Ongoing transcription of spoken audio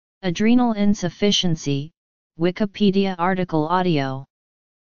Adrenal insufficiency, Wikipedia article audio.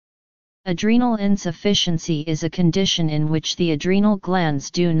 Adrenal insufficiency is a condition in which the adrenal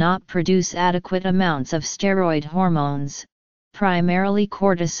glands do not produce adequate amounts of steroid hormones, primarily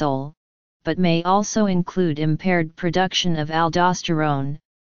cortisol, but may also include impaired production of aldosterone,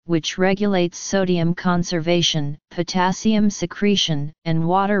 which regulates sodium conservation, potassium secretion, and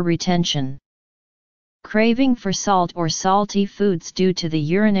water retention. Craving for salt or salty foods due to the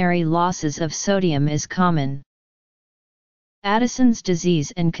urinary losses of sodium is common. Addison's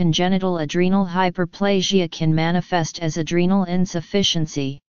disease and congenital adrenal hyperplasia can manifest as adrenal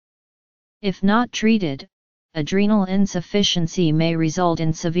insufficiency. If not treated, adrenal insufficiency may result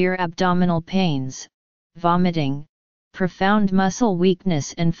in severe abdominal pains, vomiting, profound muscle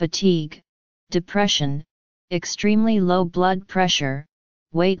weakness and fatigue, depression, extremely low blood pressure,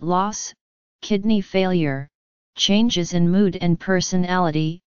 weight loss, kidney failure, changes in mood and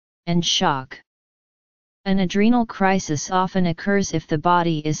personality, and shock. An adrenal crisis often occurs if the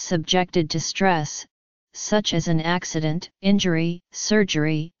body is subjected to stress, such as an accident, injury,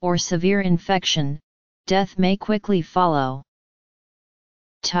 surgery, or severe infection. Death may quickly follow.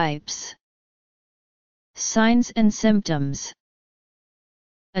 Types. Signs and symptoms.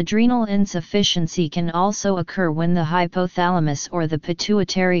 Adrenal insufficiency can also occur when the hypothalamus or the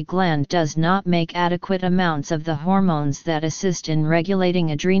pituitary gland does not make adequate amounts of the hormones that assist in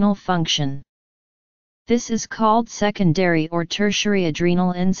regulating adrenal function. This is called secondary or tertiary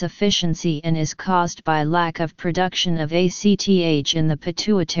adrenal insufficiency and is caused by lack of production of ACTH in the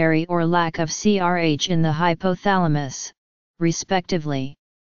pituitary or lack of CRH in the hypothalamus, respectively.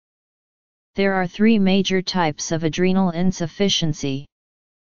 There are three major types of adrenal insufficiency.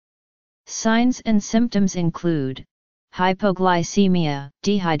 Signs and symptoms include hypoglycemia,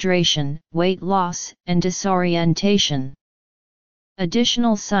 dehydration, weight loss, and disorientation.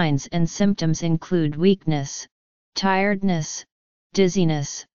 Additional signs and symptoms include weakness, tiredness,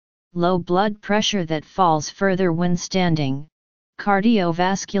 dizziness, low blood pressure that falls further when standing,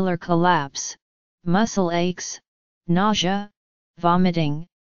 cardiovascular collapse, muscle aches, nausea, vomiting,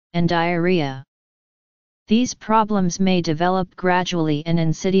 and diarrhea. These problems may develop gradually and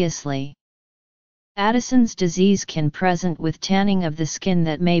insidiously. Addison's disease can present with tanning of the skin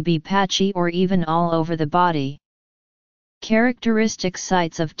that may be patchy or even all over the body. Characteristic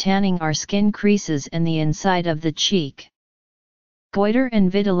sites of tanning are skin creases and the inside of the cheek. Goiter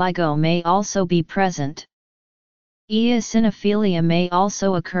and vitiligo may also be present. Eosinophilia may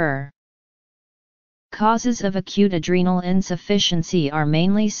also occur. Causes of acute adrenal insufficiency are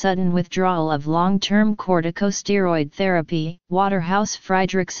mainly sudden withdrawal of long-term corticosteroid therapy,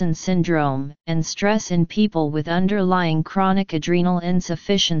 Waterhouse-Friderichsen syndrome, and stress in people with underlying chronic adrenal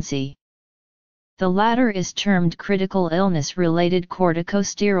insufficiency. The latter is termed critical illness-related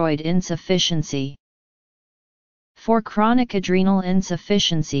corticosteroid insufficiency. For chronic adrenal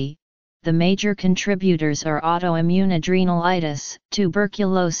insufficiency, the major contributors are autoimmune adrenalitis,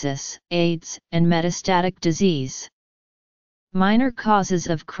 tuberculosis, AIDS, and metastatic disease. Minor causes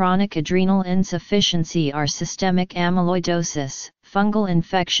of chronic adrenal insufficiency are systemic amyloidosis, fungal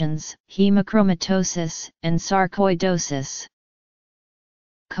infections, hemochromatosis, and sarcoidosis.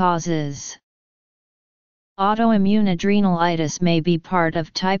 Causes. Autoimmune adrenalitis may be part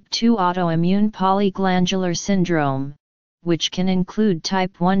of type 2 autoimmune polyglandular syndrome, which can include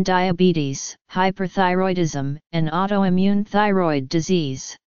type 1 diabetes, hyperthyroidism, and autoimmune thyroid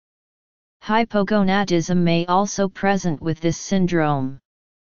disease. Hypogonadism may also present with this syndrome.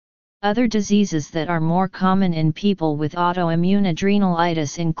 Other diseases that are more common in people with autoimmune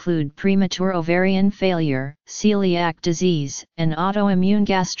adrenalitis include premature ovarian failure, celiac disease, and autoimmune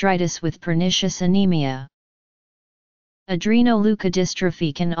gastritis with pernicious anemia.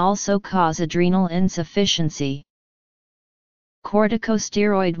 Adrenoleukodystrophy can also cause adrenal insufficiency.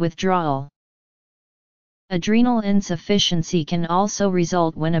 Corticosteroid withdrawal. Adrenal insufficiency can also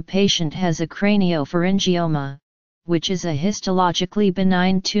result when a patient has a craniopharyngioma, which is a histologically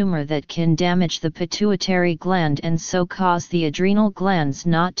benign tumor that can damage the pituitary gland and so cause the adrenal glands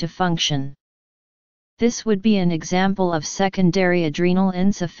not to function. This would be an example of secondary adrenal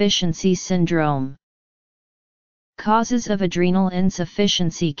insufficiency syndrome. Causes of adrenal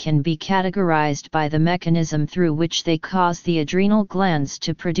insufficiency can be categorized by the mechanism through which they cause the adrenal glands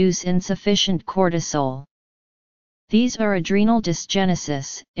to produce insufficient cortisol. These are adrenal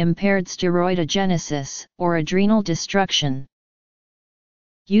dysgenesis, impaired steroidogenesis, or adrenal destruction.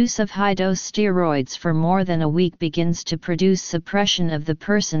 Use of high-dose steroids for more than a week begins to produce suppression of the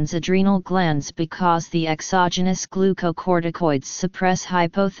person's adrenal glands because the exogenous glucocorticoids suppress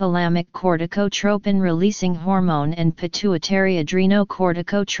hypothalamic corticotropin-releasing hormone and pituitary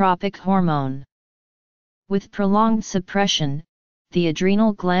adrenocorticotropic hormone. With prolonged suppression, the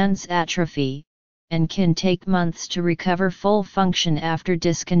adrenal glands atrophy, and can take months to recover full function after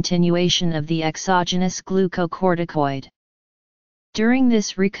discontinuation of the exogenous glucocorticoid. During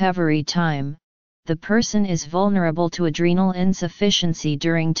this recovery time, the person is vulnerable to adrenal insufficiency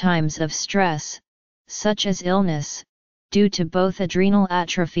during times of stress, such as illness, due to both adrenal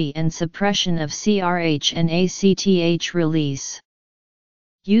atrophy and suppression of CRH and ACTH release.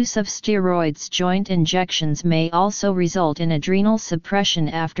 Use of steroids joint injections may also result in adrenal suppression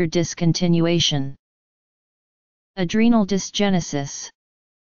after discontinuation. Adrenal dysgenesis.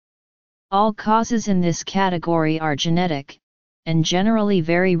 All causes in this category are genetic, and generally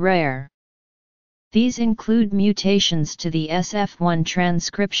very rare. These include mutations to the SF1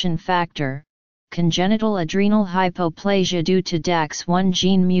 transcription factor, congenital adrenal hypoplasia due to DAX1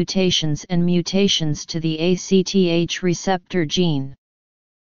 gene mutations and mutations to the ACTH receptor gene.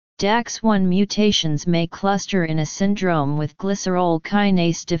 DAX1 mutations may cluster in a syndrome with glycerol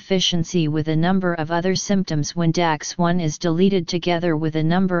kinase deficiency with a number of other symptoms when DAX1 is deleted together with a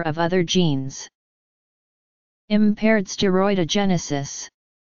number of other genes. Impaired steroidogenesis.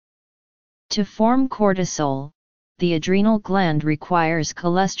 To form cortisol, the adrenal gland requires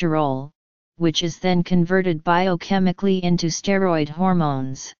cholesterol, which is then converted biochemically into steroid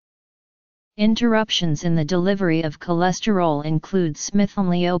hormones. Interruptions in the delivery of cholesterol include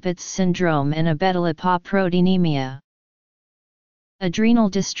Smith-Liopitz's syndrome and abetalipoproteinemia. Adrenal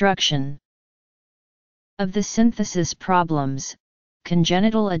destruction. Of the synthesis problems,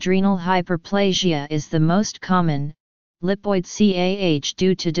 congenital adrenal hyperplasia is the most common, lipoid CAH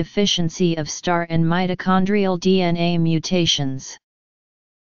due to deficiency of STAR and mitochondrial DNA mutations.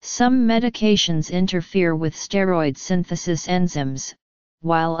 Some medications interfere with steroid synthesis enzymes,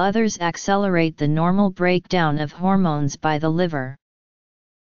 while others accelerate the normal breakdown of hormones by the liver.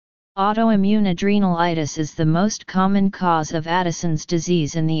 Autoimmune adrenalitis is the most common cause of Addison's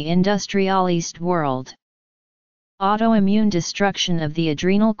disease in the industrialized world. Autoimmune destruction of the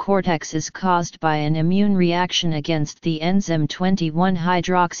adrenal cortex is caused by an immune reaction against the enzyme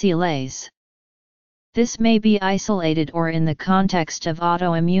 21-hydroxylase. This may be isolated or in the context of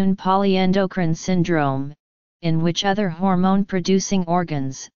autoimmune polyendocrine syndrome, in which other hormone-producing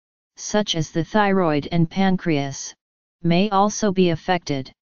organs, such as the thyroid and pancreas, may also be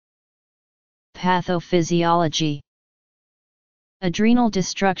affected. Pathophysiology. Adrenal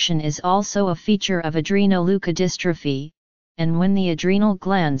destruction is also a feature of adrenoleukodystrophy, and when the adrenal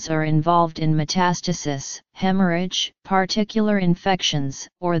glands are involved in metastasis, hemorrhage, particular infections,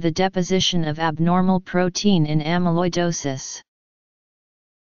 or the deposition of abnormal protein in amyloidosis.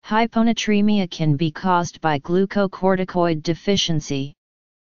 Hyponatremia can be caused by glucocorticoid deficiency.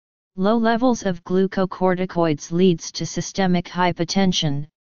 Low levels of glucocorticoids leads to systemic hypotension,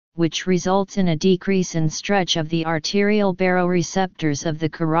 which results in a decrease in stretch of the arterial baroreceptors of the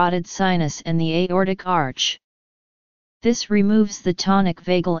carotid sinus and the aortic arch. This removes the tonic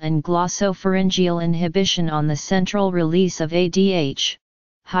vagal and glossopharyngeal inhibition on the central release of ADH.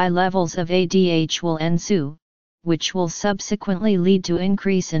 High levels of ADH will ensue, which will subsequently lead to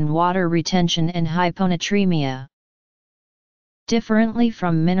increase in water retention and hyponatremia. Differently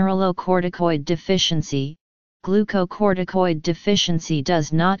from mineralocorticoid deficiency, glucocorticoid deficiency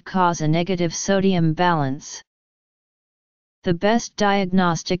does not cause a negative sodium balance. The best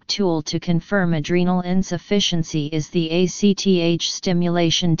diagnostic tool to confirm adrenal insufficiency is the ACTH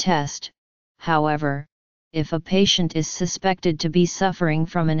stimulation test. However, if a patient is suspected to be suffering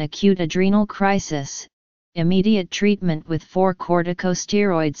from an acute adrenal crisis, immediate treatment with 4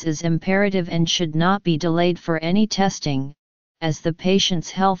 corticosteroids is imperative and should not be delayed for any testing, as the patient's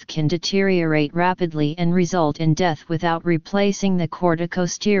health can deteriorate rapidly and result in death without replacing the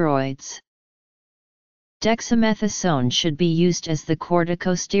corticosteroids. Dexamethasone should be used as the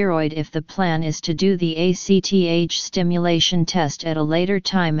corticosteroid if the plan is to do the ACTH stimulation test at a later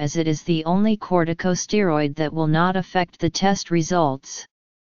time, as it is the only corticosteroid that will not affect the test results.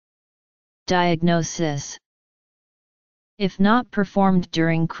 Diagnosis. If not performed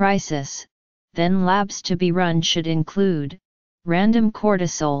during crisis, then labs to be run should include random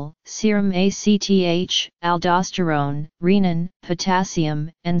cortisol, serum ACTH, aldosterone, renin,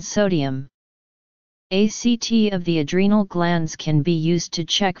 potassium, and sodium. ACT of the adrenal glands can be used to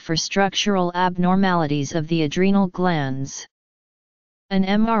check for structural abnormalities of the adrenal glands. An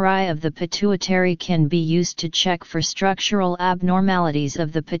MRI of the pituitary can be used to check for structural abnormalities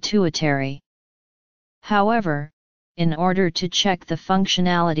of the pituitary. However, in order to check the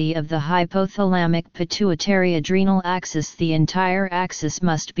functionality of the hypothalamic pituitary adrenal axis, the entire axis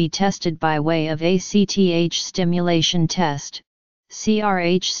must be tested by way of ACTH stimulation test,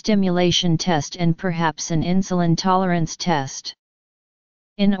 CRH stimulation test, and perhaps an insulin tolerance test.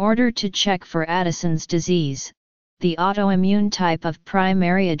 In order to check for Addison's disease, the autoimmune type of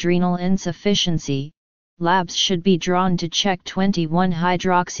primary adrenal insufficiency, labs should be drawn to check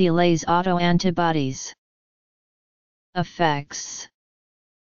 21-hydroxylase autoantibodies. Effects.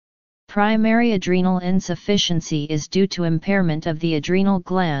 Primary adrenal insufficiency is due to impairment of the adrenal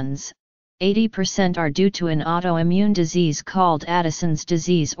glands. 80% are due to an autoimmune disease called Addison's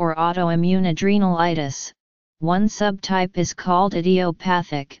disease or autoimmune adrenalitis. One subtype is called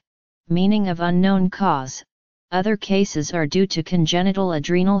idiopathic, meaning of unknown cause. Other cases are due to congenital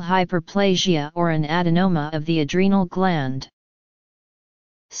adrenal hyperplasia or an adenoma of the adrenal gland.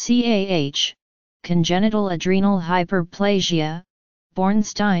 CAH, congenital adrenal hyperplasia,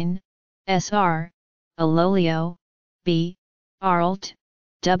 Bornstein, SR, Alolio, B, Arlt,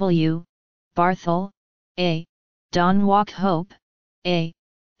 W, Barthel, A, Donwalk-Hope, A,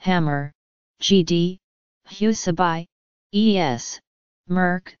 Hammer, GD, Husabai, ES,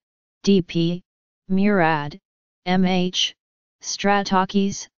 Merck, DP, Murad, MH,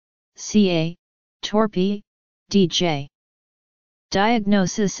 Stratakis, CA, Torpy, DJ.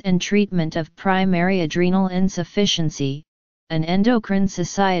 Diagnosis and treatment of primary adrenal insufficiency, an Endocrine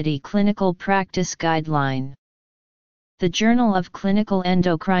Society clinical practice guideline. The Journal of Clinical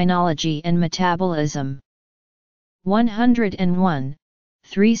Endocrinology and Metabolism. 101,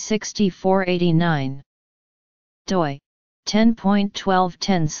 36489. doi.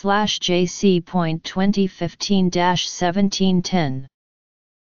 10.1210/JC.2015-1710.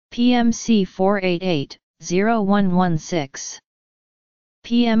 PMC 488-0116.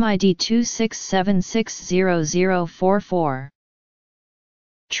 PMID 26760044.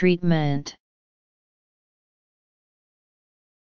 Treatment.